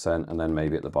 5%, and then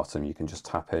maybe at the bottom you can just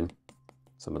tap in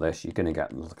some of this. You're going to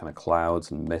get little kind of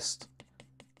clouds and mist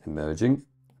emerging,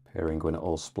 appearing when it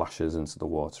all splashes into the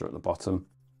water at the bottom.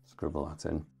 Scribble that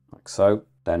in, like so.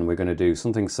 Then we're going to do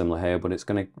something similar here, but it's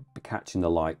going to be catching the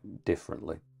light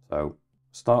differently. So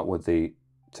start with the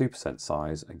 2%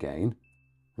 size again,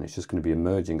 and it's just going to be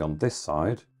emerging on this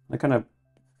side. They're kind of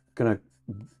going to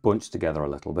bunch together a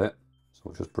little bit. So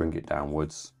we'll just bring it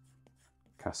downwards,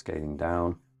 cascading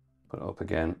down, put it up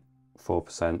again,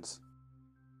 4%.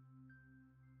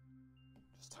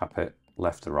 Just tap it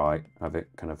left to right, have it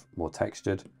kind of more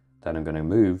textured. Then I'm going to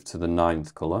move to the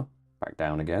 9th color, back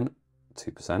down again,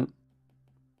 2%.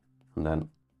 And then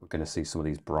we're going to see some of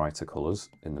these brighter colors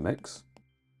in the mix.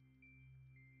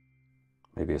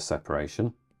 Maybe a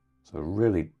separation. So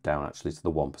really down actually to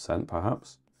the 1%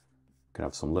 perhaps. We can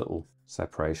have some little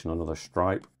separation, another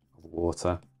stripe of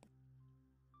water.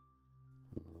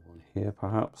 Another one here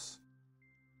perhaps.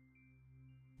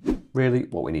 Really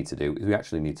what we need to do is we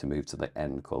actually need to move to the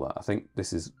end color. I think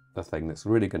this is the thing that's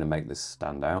really going to make this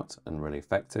stand out and really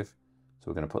effective. So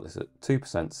we're going to put this at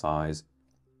 2% size,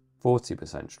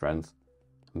 40% strength.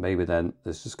 And maybe then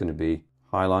there's just going to be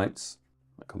highlights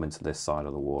that come into this side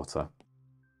of the water.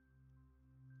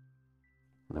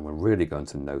 And then we're really going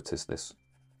to notice this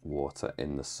water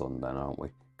in the sun then, aren't we,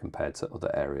 compared to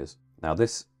other areas. Now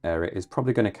this area is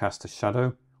probably going to cast a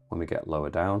shadow when we get lower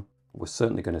down. We're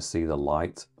certainly going to see the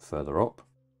light further up.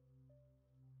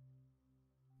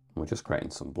 And we're just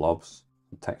creating some blobs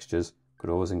and textures. Could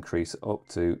always increase it up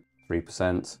to 3%.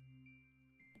 And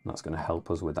that's going to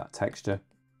help us with that texture.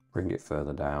 Bring it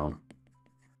further down,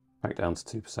 back down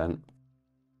to 2%.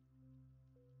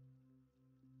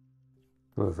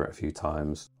 Go over it a few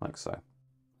times, like so.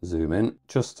 Zoom in,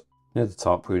 just near the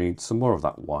top, we need some more of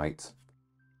that white,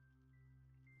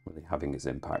 really having its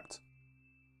impact.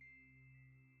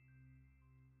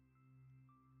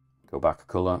 Go back a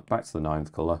colour, back to the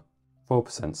 9th colour,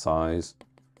 4% size.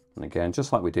 And again,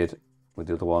 just like we did with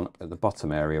the other one, at the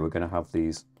bottom area, we're going to have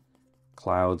these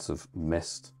clouds of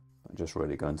mist that are just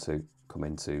really going to come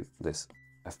into this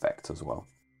effect as well.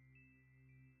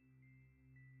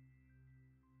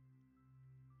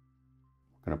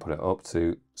 I'm going to put it up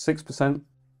to 6%.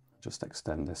 Just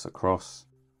extend this across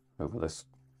over this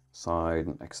side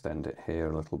and extend it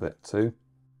here a little bit too.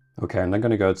 Okay, I'm then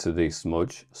going to go to the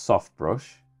smudge soft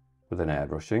brush with an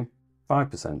airbrushing,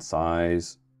 5%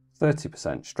 size,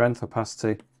 30% strength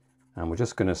opacity, and we're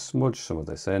just going to smudge some of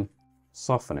this in,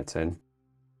 soften it in,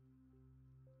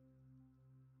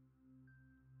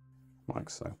 like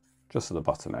so, just at the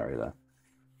bottom area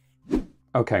there.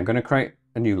 Okay, I'm going to create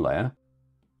a new layer.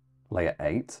 Layer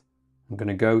 8. I'm going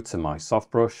to go to my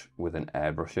soft brush with an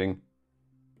airbrushing.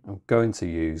 I'm going to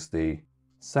use the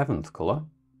 7th colour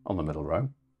on the middle row. I'm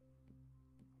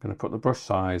going to put the brush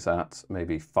size at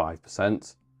maybe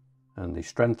 5% and the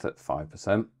strength at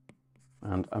 5%.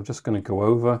 And I'm just going to go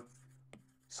over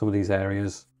some of these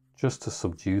areas just to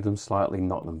subdue them slightly,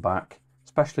 knock them back,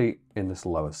 especially in this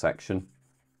lower section.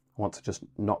 I want to just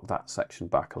knock that section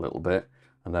back a little bit,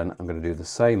 and then I'm going to do the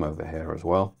same over here as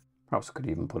well. Perhaps I could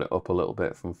even put it up a little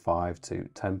bit from 5 to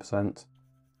 10%. I'm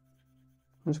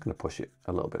just going to push it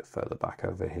a little bit further back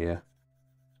over here.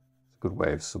 It's a good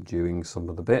way of subduing some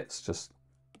of the bits, just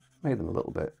make them a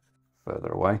little bit further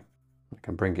away. I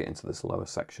can bring it into this lower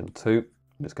section too.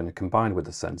 I'm just going to combine with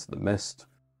the sense of the mist.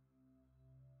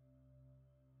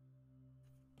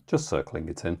 Just circling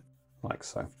it in, like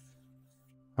so.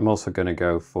 I'm also going to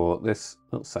go for this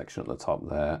little section at the top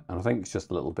there, and I think it's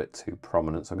just a little bit too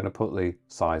prominent, so I'm going to put the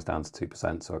size down to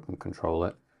 2% so I can control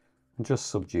it, and just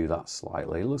subdue that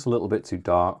slightly. It looks a little bit too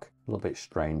dark, a little bit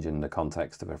strange in the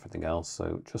context of everything else,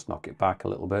 so just knock it back a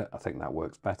little bit. I think that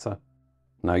works better.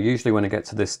 Now, usually when I get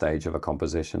to this stage of a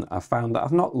composition, I've found that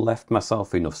I've not left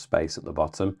myself enough space at the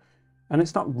bottom, and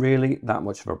it's not really that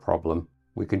much of a problem.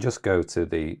 We can just go to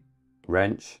the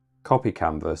wrench, copy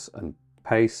canvas and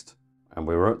paste, and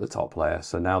we're at the top layer.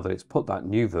 So now that it's put that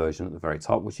new version at the very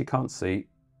top, which you can't see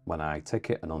when I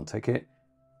tick it and untick it,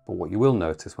 but what you will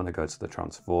notice when I go to the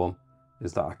transform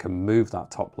is that I can move that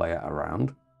top layer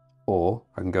around, or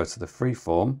I can go to the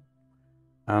freeform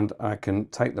and I can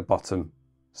take the bottom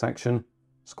section,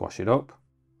 squash it up,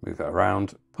 move it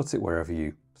around, put it wherever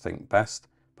you think best.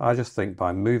 But I just think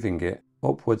by moving it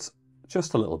upwards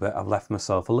just a little bit, I've left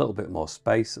myself a little bit more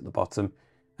space at the bottom,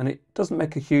 and it doesn't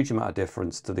make a huge amount of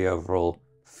difference to the overall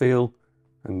feel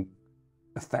and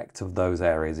effect of those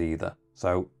areas either.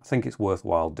 So I think it's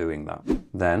worthwhile doing that.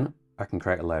 Then I can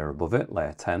create a layer above it,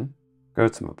 layer 10, go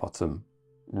to my bottom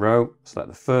row, select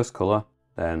the first color,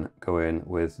 then go in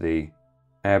with the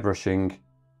airbrushing,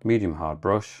 medium hard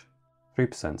brush,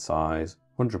 3% size,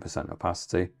 100%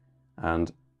 opacity,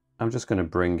 and I'm just going to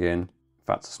bring in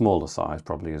fact, a smaller size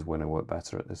probably is going to work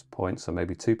better at this point, so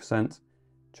maybe 2%,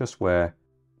 just where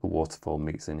the waterfall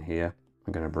meets in here.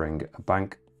 I'm going to bring a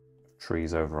bank of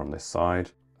trees over on this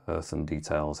side, earth and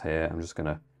details here. I'm just going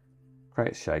to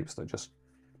create shapes that just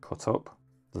cut up.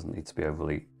 Doesn't need to be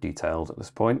overly detailed at this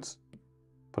point.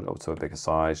 Put it up to a bigger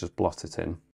size, just blot it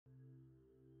in,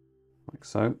 like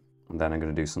so. And then I'm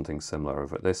going to do something similar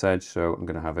over at this edge, so I'm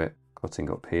going to have it cutting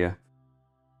up here.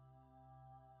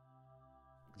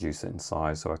 Reduce it in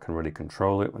size so I can really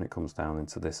control it when it comes down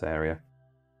into this area.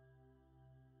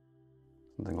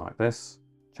 Something like this.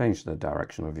 Change the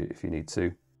direction of it if you need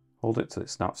to. Hold it till it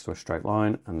snaps to a straight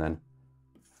line and then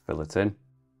fill it in,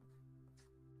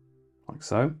 like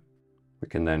so. We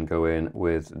can then go in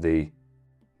with the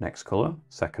next color,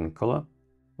 second color,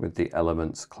 with the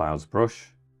Elements Clouds brush,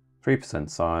 3%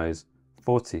 size,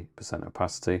 40%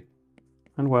 opacity,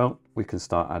 and well, we can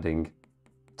start adding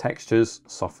textures,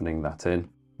 softening that in.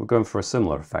 We're going for a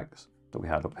similar effect that we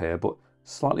had up here, but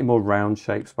slightly more round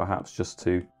shapes perhaps, just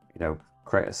to,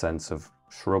 create a sense of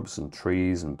shrubs and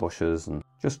trees and bushes and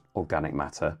just organic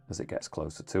matter as it gets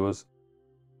closer to us.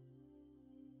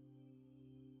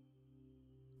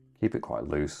 Keep it quite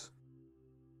loose.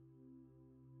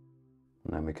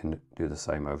 And then we can do the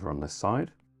same over on this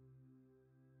side.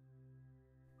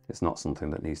 It's not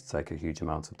something that needs to take a huge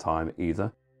amount of time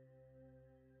either.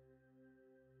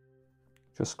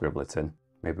 Just scribble it in.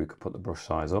 Maybe we could put the brush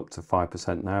size up to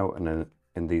 5% now, and then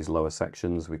in these lower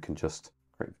sections we can just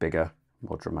create bigger,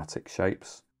 more dramatic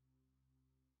shapes.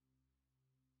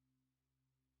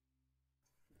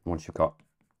 Once you've got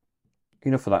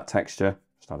enough of that texture,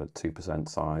 just add a 2%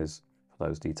 size for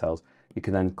those details. You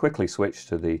can then quickly switch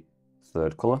to the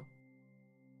third colour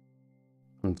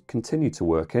and continue to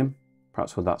work in,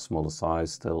 perhaps with that smaller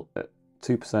size, still at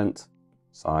 2%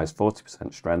 size,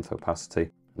 40% strength, opacity.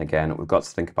 And again, we've got to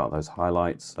think about those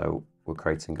highlights, so we're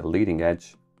creating a leading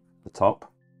edge at the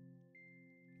top,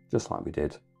 just like we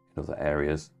did in other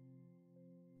areas.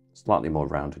 Slightly more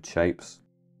rounded shapes.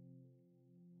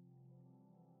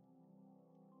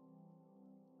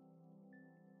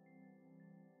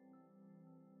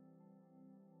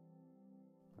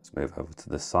 Let's move over to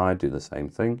this side, do the same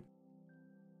thing.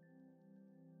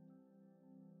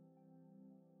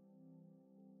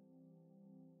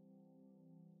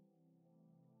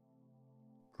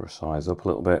 Brush size up a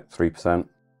little bit, 3%.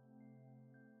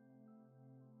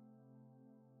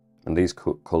 And these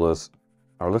colours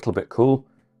are a little bit cool,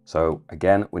 so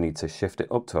again we need to shift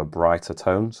it up to a brighter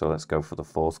tone. So let's go for the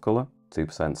fourth colour,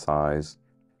 2% size,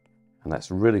 and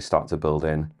let's really start to build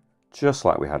in, just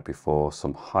like we had before,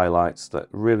 some highlights that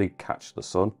really catch the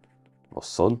sun, or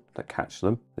sun that catch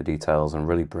them, the details, and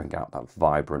really bring out that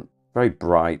vibrant, very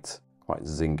bright, quite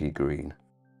zingy green.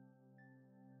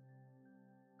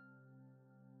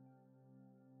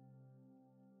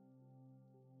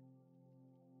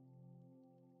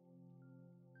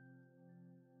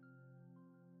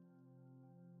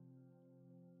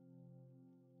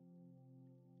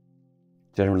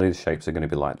 Generally the shapes are going to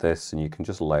be like this, and you can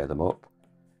just layer them up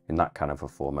in that kind of a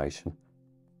formation.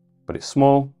 But it's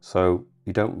small, so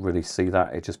you don't really see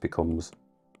that, it just becomes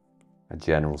a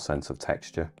general sense of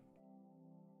texture.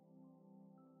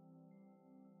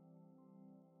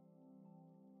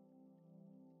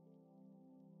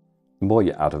 The more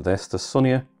you add of this, the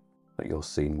sunnier that your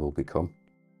scene will become.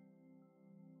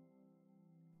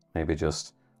 Maybe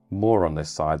just more on this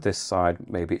side. This side,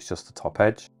 maybe it's just the top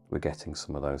edge. We're getting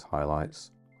some of those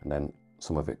highlights, and then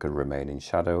some of it could remain in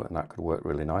shadow, and that could work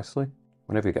really nicely.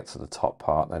 Whenever you get to the top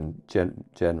part, then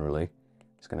generally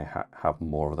it's going to have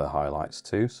more of the highlights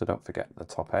too, so don't forget the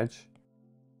top edge.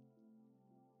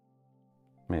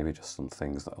 Maybe just some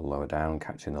things that are lower down,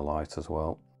 catching the light as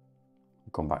well.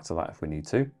 We'll come back to that if we need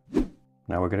to.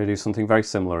 Now we're going to do something very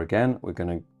similar again. We're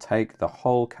going to take the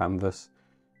whole canvas,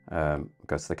 go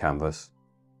to the canvas,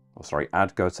 or sorry,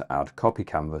 go to add, copy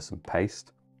canvas and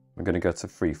paste. We're going to go to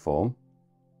freeform,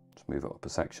 just move it up a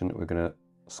section. We're going to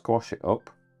squash it up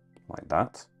like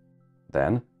that.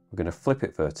 Then we're going to flip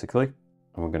it vertically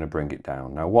and we're going to bring it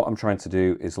down. Now what I'm trying to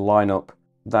do is line up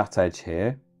that edge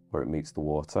here where it meets the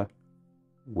water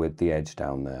with the edge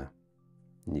down there.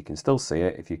 And you can still see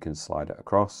it if you can slide it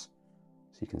across.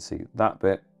 So you can see that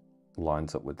bit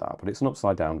lines up with that, but it's an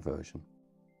upside down version.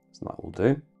 So that will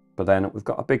do. But then we've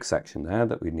got a big section there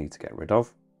that we need to get rid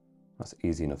of. That's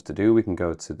easy enough to do. We can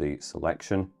go to the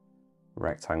selection,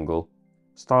 rectangle,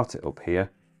 start it up here,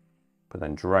 but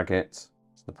then drag it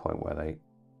to the point where they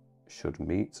should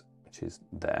meet, which is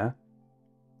there.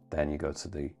 Then you go to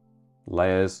the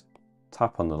layers,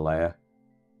 tap on the layer,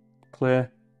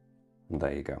 clear, and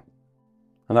there you go.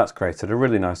 And that's created a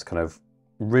really nice kind of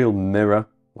real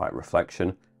mirror-like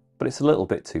reflection, but it's a little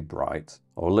bit too bright,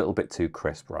 or a little bit too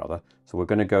crisp rather. So we're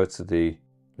going to go to the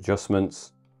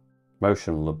adjustments,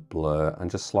 motion blur, and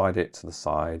just slide it to the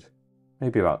side,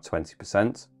 maybe about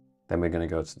 20%. Then we're going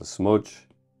to go to the smudge,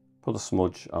 put the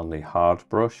smudge on the hard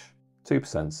brush,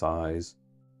 2% size,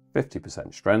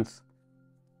 50% strength,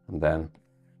 and then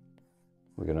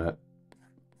we're going to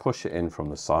push it in from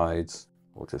the sides,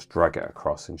 or just drag it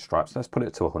across in stripes. Let's put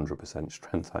it to 100%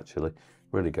 strength actually,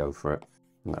 really go for it.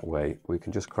 And that way we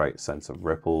can just create a sense of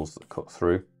ripples that cut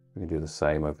through. We can do the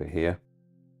same over here.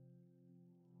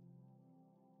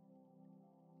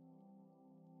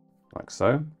 Like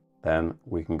so. Then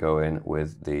we can go in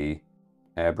with the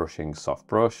airbrushing soft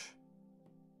brush,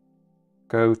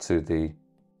 go to the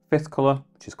 5th colour,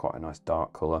 which is quite a nice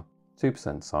dark colour,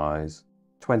 2% size,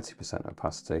 20%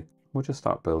 opacity. We'll just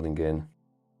start building in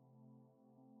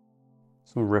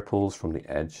some ripples from the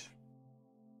edge.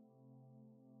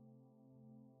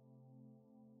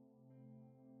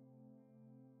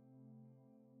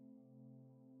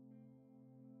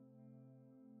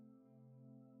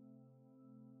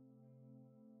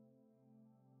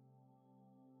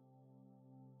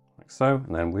 So,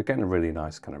 and then we're getting a really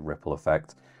nice kind of ripple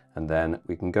effect, and then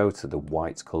we can go to the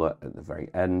white colour at the very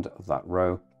end of that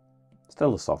row,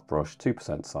 still a soft brush,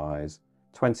 2% size,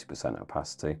 20%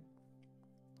 opacity,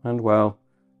 and well,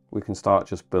 we can start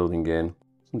just building in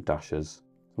some dashes,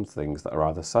 some things that are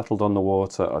either settled on the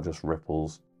water or just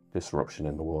ripples, disruption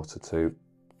in the water too,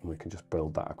 and we can just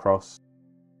build that across.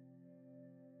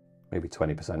 Maybe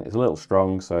 20% is a little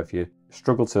strong, so if you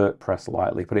struggle to press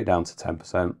lightly, put it down to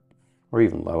 10%. Or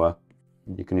even lower.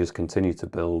 You can just continue to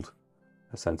build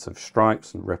a sense of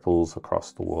stripes and ripples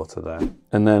across the water there.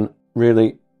 And then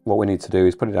really what we need to do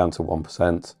is put it down to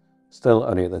 1%, still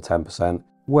only at the 10%.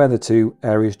 Where the two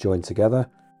areas join together,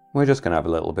 we're just going to have a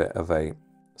little bit of a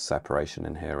separation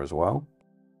in here as well.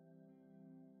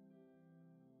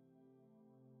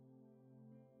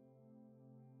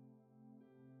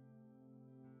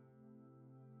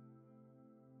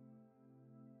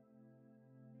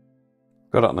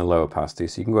 Got it on the lower opacity,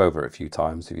 so you can go over it a few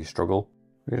times if you struggle.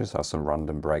 We can just have some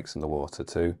random breaks in the water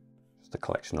too. Just a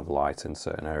collection of light in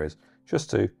certain areas, just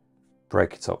to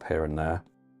break it up here and there.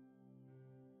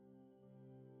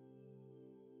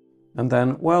 And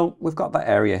then, well, we've got that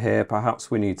area here.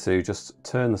 Perhaps we need to just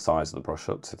turn the size of the brush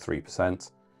up to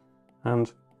 3%.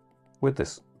 And with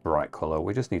this bright colour,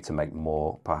 we just need to make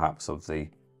more, perhaps, of the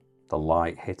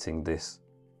light hitting this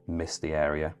misty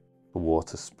area. The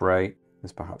water spray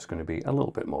is perhaps going to be a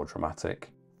little bit more dramatic.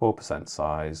 4%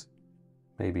 size,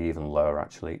 maybe even lower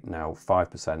actually, now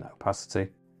 5% opacity.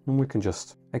 And we can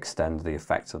just extend the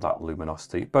effect of that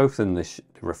luminosity, both in the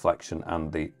reflection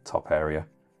and the top area,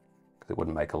 because it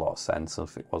wouldn't make a lot of sense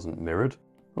if it wasn't mirrored.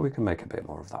 But we can make a bit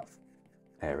more of that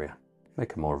area,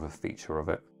 make more of a feature of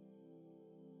it.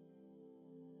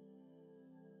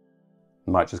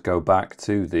 Might just go back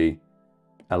to the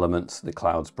elements, the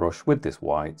clouds brush with this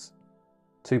white,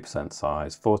 2%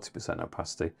 size, 40%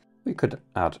 opacity. We could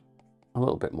add a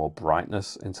little bit more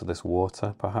brightness into this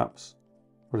water, perhaps.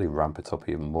 Really ramp it up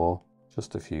even more.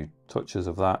 Just a few touches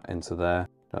of that into there.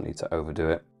 Don't need to overdo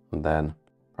it. And then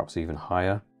perhaps even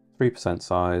higher, 3%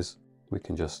 size. We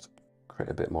can just create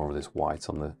a bit more of this white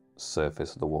on the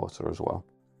surface of the water as well.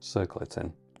 circle it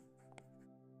in.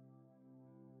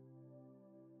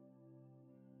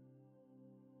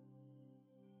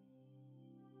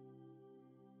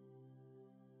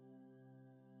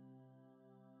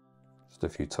 Just a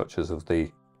few touches of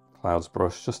the clouds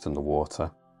brush just in the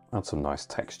water. Add some nice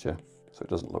texture so it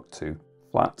doesn't look too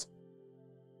flat.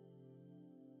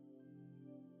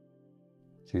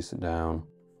 Juice it down,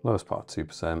 lowest part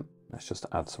 2%. Let's just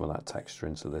add some of that texture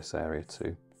into this area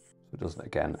too. So it doesn't,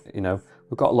 again, you know,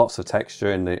 we've got lots of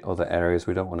texture in the other areas.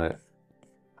 We don't want to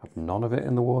have none of it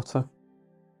in the water.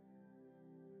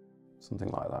 Something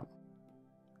like that.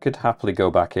 Could happily go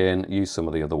back in, use some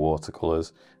of the other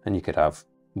watercolors, and you could have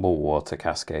more water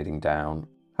cascading down.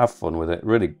 Have fun with it,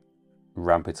 really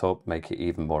ramp it up, make it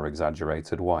even more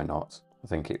exaggerated. Why not? I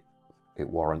think it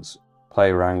warrants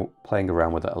playing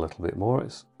around with it a little bit more.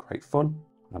 It's great fun.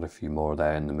 Add a few more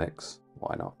there in the mix.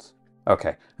 Why not?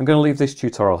 Okay, I'm going to leave this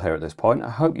tutorial here at this point. I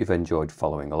hope you've enjoyed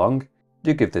following along.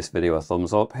 Do give this video a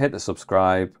thumbs up, hit the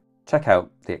subscribe, check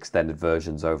out the extended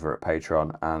versions over at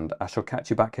Patreon, and I shall catch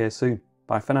you back here soon.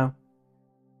 Bye for now.